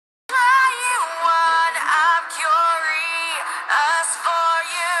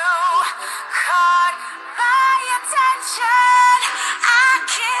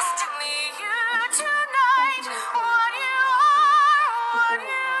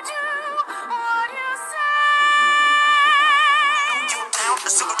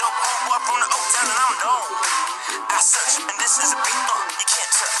This is a beat you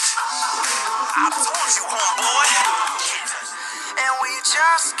can't touch. I told you, homeboy. And we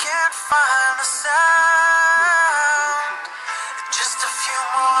just can't find the sound. Just a few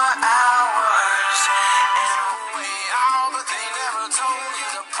more hours and way out, but they never told you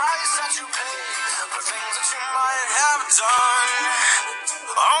the price that you pay for things that you might have done.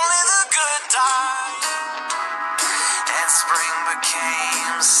 Only the good die. And spring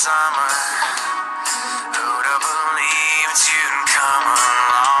became summer. Who'd have believed you'd come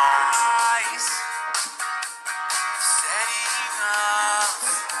along? Steady enough.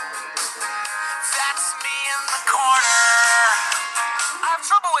 That's me in the corner. I have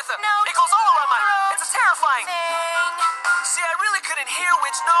trouble with it. No, it goes all around my head. It's terrifying. See, I really couldn't hear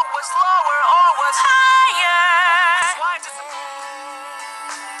which note was lower or was higher. Which why does it...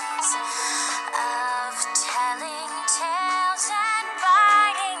 Of telling tales and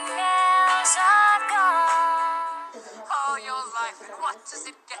biting nails are gone. All your life, and what does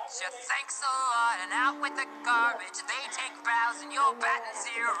it get you? Thanks a lot, and out with the garbage. They take bows, and you're batting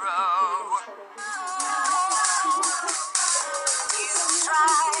zero. You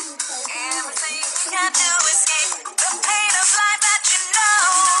try everything you can to escape the pain of life that you know.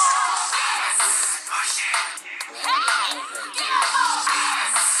 Oh, yeah. Hey, yeah.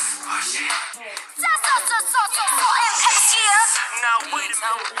 Oh, yeah. So impatient. Now, wait a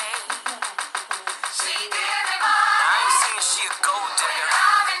minute. I ain't saying she a gold digger,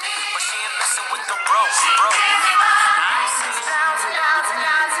 but she ain't messing with the bro.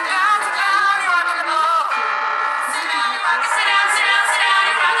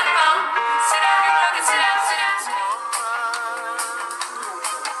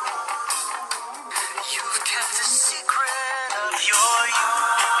 You've kept the secret of your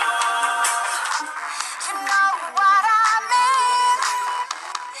youth. You know what I mean?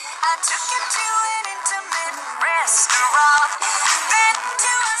 I took you to an intimate restaurant, then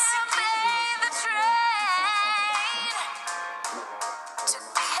to a sick bay the train to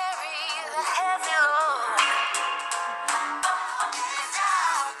carry the heavy load.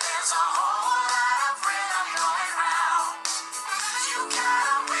 Now there's a whole lot of rhythm going round. You got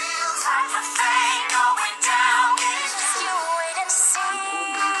a real type of thing going down. You wait and see.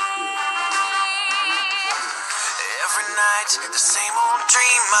 Every night, the same old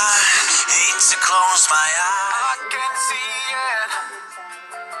dream. I hate to close my eyes. I can see it.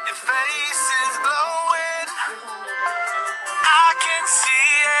 Your face is glowing. I can see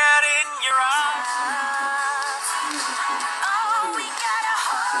it in your eyes. Oh, we gotta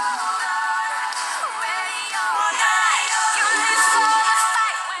hold on, ready all night. You live for the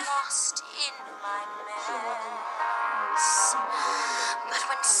fight when lost in my mess. But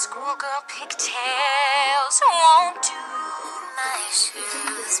when schoolgirl pigtails won't do, my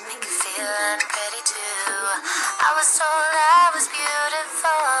shoes make you feel unpretty too. I was told I was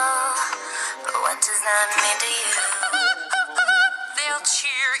beautiful, but what does that mean to you? They'll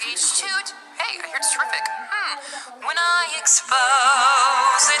cheer each toot. Hey, I hear it's terrific. When I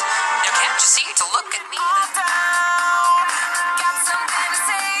expose it. Now, can't you see to look at me? All down. Got something to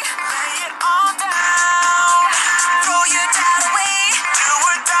say? Lay it all down. Throw your doubt away. Do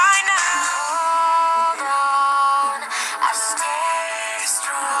or die now. Hold on, I stay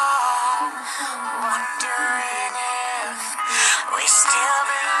strong, wondering if we still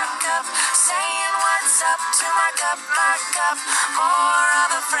back up, saying what's up to my cup, more of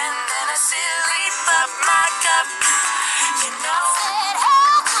a friend than a silly pup, my cup, you know. Said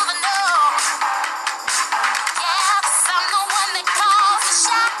hell to the no, yeah, 'cause I'm the one that calls the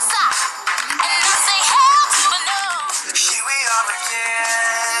shots, and I say hell to the no. Here we are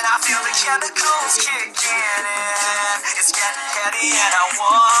again. I feel the chemicals kicking in. It's getting heady and I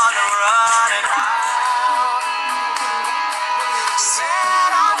wanna run and hide.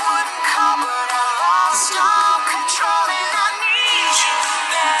 Said I wouldn't come, but I lost all control and I need you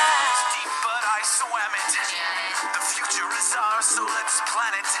now. It's deep, but I swam it. The future is ours, so let's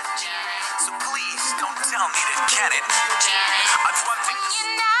plan it. So please don't tell me to get it. I've one thing to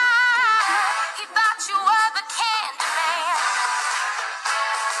You know, he thought you were the candy man.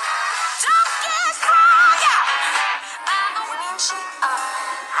 Don't get quiet. By the windshield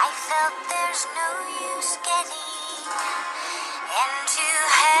on, I felt there's no use getting into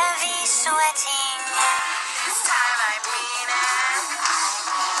heavy sweating. This time I mean it.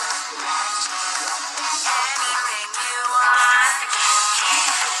 Anything you want.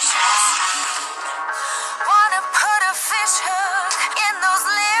 Wanna put a fish hook in those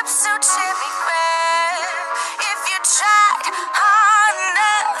lips so cherry red. If you tried hard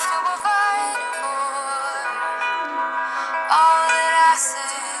enough to avoid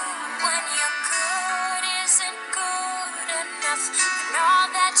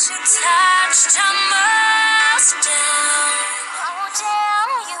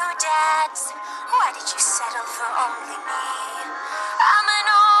So why did you settle for only me? I'm an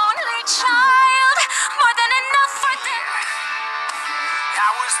only child, more than enough for them. I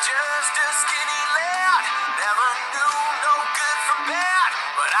was just a skinny lad, never knew no good from bad,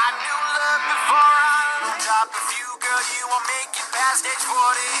 but I knew love before I knew top of you, girl, you won't make it past age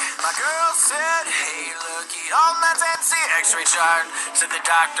 40. My girl said, hey, looky, on that fancy x-ray chart, said the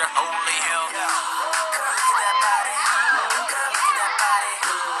doctor, holy hell. Girl, look at that body. Girl, look at that body.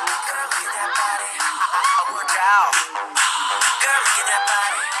 Girl, look at that body. I work out. Girl, look at that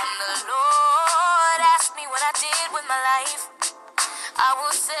body. And the Lord asked me what I did with my life. I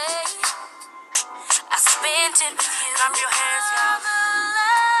will say I spent it with you. Clap your hands, y'all. The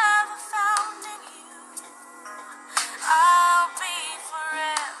love I found in you, I'll be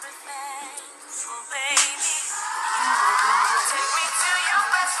forever thankful, baby. Take me to your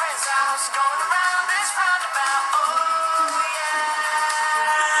best friend's house, going around this roundabout. Oh yeah.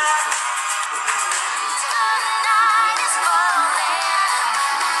 Tonight is falling.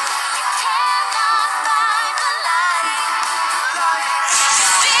 You cannot find the light.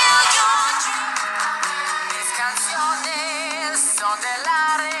 Still your dream. Mis canciones son de la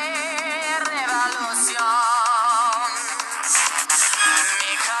revolución.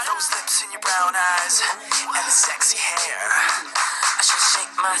 Those lips and your brown eyes and the sexy hair. I should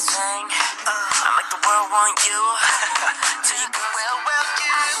shake my thing. I'm like the world want you. Till you go well,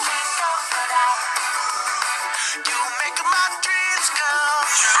 you. I can't go for that. You make my dreams come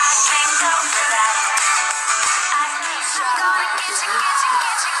true. I can't go for that. I keep gonna get you, get you,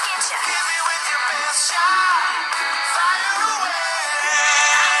 get you, get you. Hit me with your best shot. Fire away.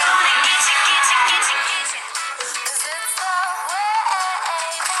 Gonna get you, get you, get you, get you. 'Cause it's the way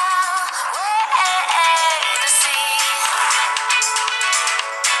now, way to see.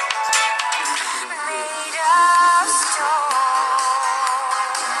 Made of stone.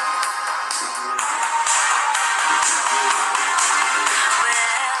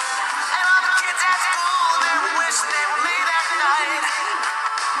 And all the kids at school, they were wishing they were late at night.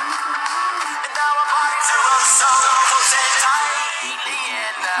 And now our bodies are all so close and tightly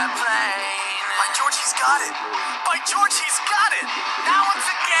in the plane. By George, he's got it. By George, he's got it. Now once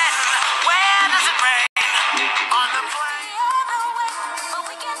again, where does it rain? On the plane. The other way, but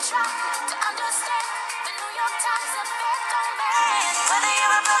we can try to understand the New York Times effect on man. Whether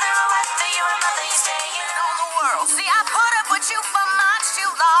you're a brother or whether you're a mother, you're staying on the world. See, I put up with you for much too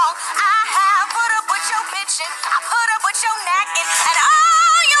long. I have put up with your bitching. I put up with your nagging and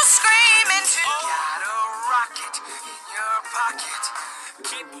all your screaming too. Got a rocket in your pocket.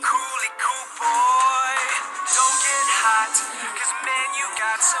 Keep coolly cool, boy. Don't get hot, 'cause man, you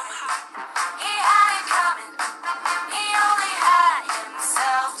got some hot. He had it coming. He only had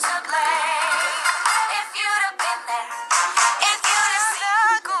himself to blame. If you'd have been there, if you'd have seen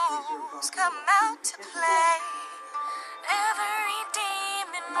the ghouls come out to play. Every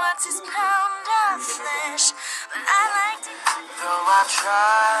demon wants his pound of flesh, but I like to. Though I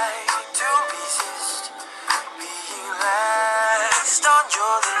try to resist being last on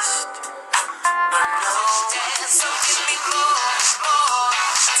your list, but no. So give me more,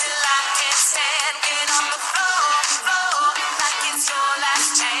 till I can't stand. Get on the floor, like it's your last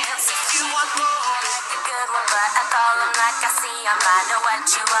chance. If you want more, like a good one, but I call 'em like I see 'em. I know what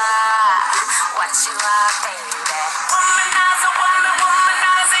you are, baby. Womanizer,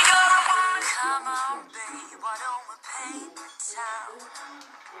 womanizer, you're a woman. Come on, baby, why don't we paint the town?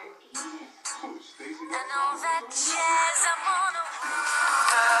 And all that jazz, I'm on a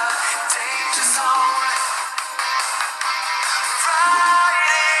Danger zone.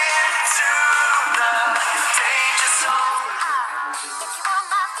 Right into the danger zone. If you want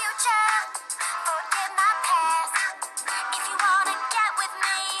my future, forget my past. If you wanna get with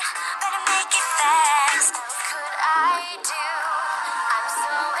me, better make it fast. What could I do? I'm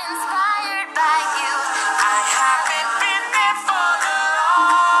so inspired by you. I haven't been there for the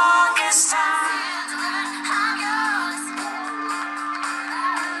longest time. I'm yours.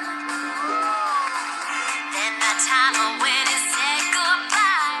 Then that time when it said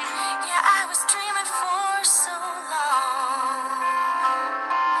goodbye. Yeah, I was dreaming for so long.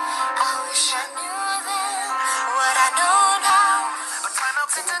 I wish I knew then what I know now. But time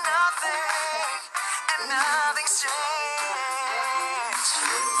melts into nothing, and nothing's changed.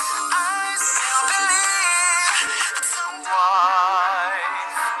 I still believe someone.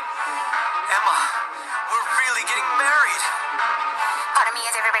 Emma, we're really getting married. Pardon me,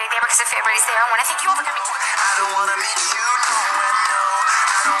 is everybody there? Because if everybody's there, I want to thank you all for coming to. I don't wanna meet you, no, and no.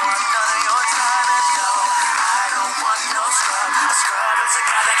 I don't want none of your time, and no. I don't want no scrub. A scrub is a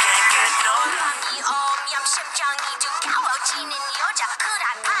guy that can't get no love. 이 엄염 심장이 두꺼워지는 여자 그란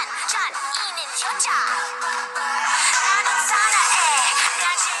반전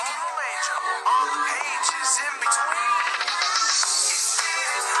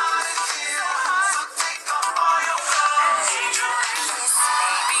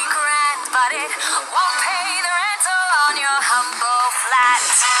but it won't pay the rental on your humble flat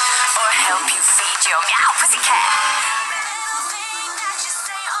or help you feed your meow pussycat.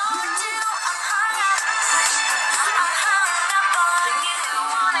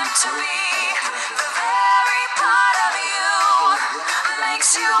 To be the very part of you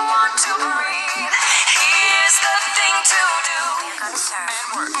makes you want to breathe. Here's the thing to do. And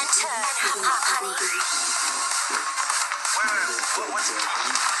work. And turn. Honey.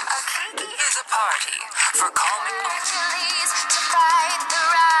 A kinky is a party for calming Hercules to fight the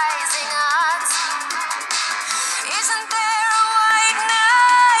rising odds. Isn't there a white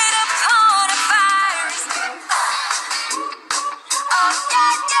knight upon a fire? Oh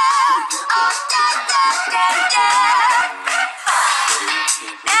yeah, yeah. Oh yeah, yeah, yeah, yeah.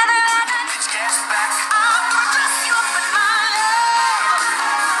 Never let the Gas back. I'll dress you up with my love.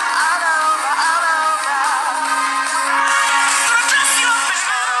 All over, all over. I'll dress you up with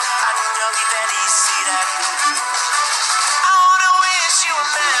my love. I know you daddy see that. I wanna wish you a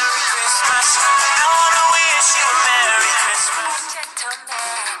Merry Christmas. I wanna wish you a Merry Christmas.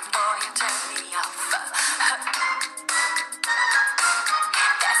 Gentleman, boy, you turn me off.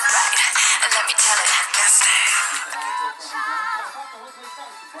 That's right. Let me tell it.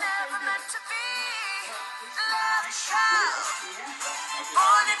 Never meant to be love child.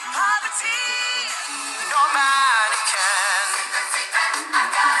 Born in poverty. Nobody can I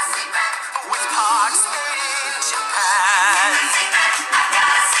got a secret. with parks in Japan. I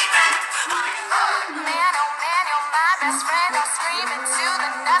got a secret. Man, oh man, you're my best friend. I'm screaming to the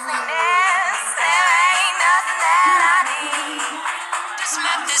nothingness. There ain't nothing that I need. Just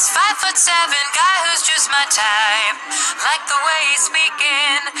met this 5'7" guy who's just my type. Like the way he's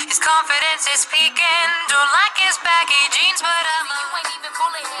speaking, his confidence is peaking. Don't like his baggy jeans, but I'm You ain't even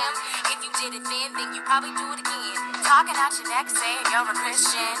fooling him. If you did it then you probably do it again. Talking out your neck, saying you're a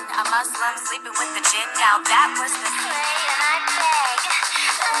Christian, a Muslim, sleeping with the jinn. Now that was the play, and I beg,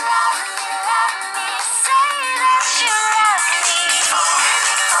 love me, say that you love me.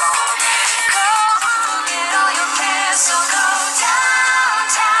 Go on, get all your cares, so go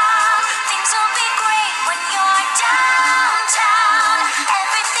downtown. Things will be great when you're downtown.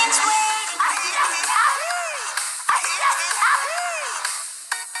 Everything's waiting.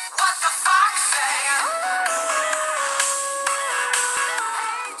 What the fuck say?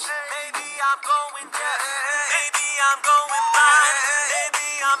 Maybe I'm going deaf. Maybe I'm going blind. Maybe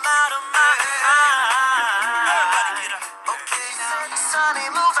I'm out of my mind. Okay, sonny,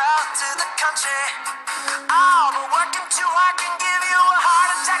 move out to the country. Oh, but working too hard can give you a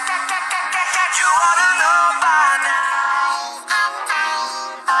heart attack. You ought to know by now.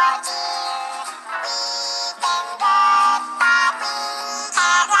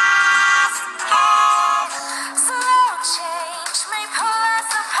 Slow change may pull us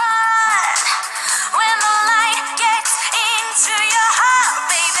apart when the light gets into your heart,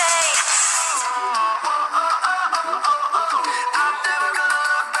 baby. I'm never gonna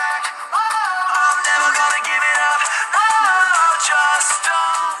look back. I'm never gonna give it up. No, just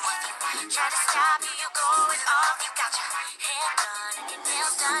don't. Try to stop you, you're going off. You got your hair done and your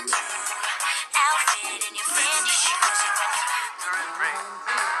nails done too. Outfit and your fancy shoes.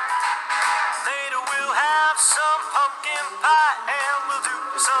 Later we'll have some pumpkin pie and we'll do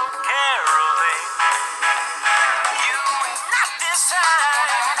some caroling. You not this time,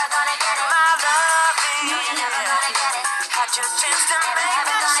 Never gonna get it. my lovey. You're never gonna get it. Had your chance to make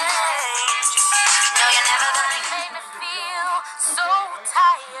the change. No, you're never gonna make me feel so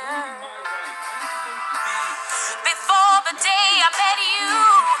tired. Before the day I met you,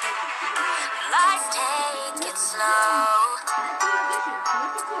 life take it slow.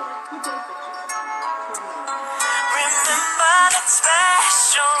 Remember that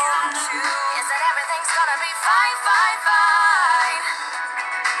special Is that everything's gonna be fine, fine, fine?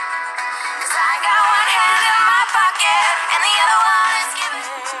 'Cause I got one hand in my pocket and the other one is giving.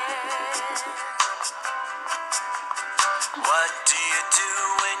 What do you do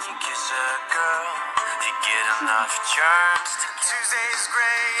when you kiss a girl? You get enough germs. Tuesday's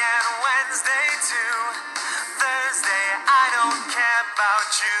gray and Wednesday too. Thursday, I don't care about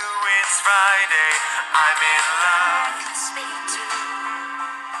you. It's Friday, I'm in love.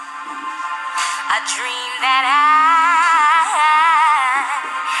 A dream that I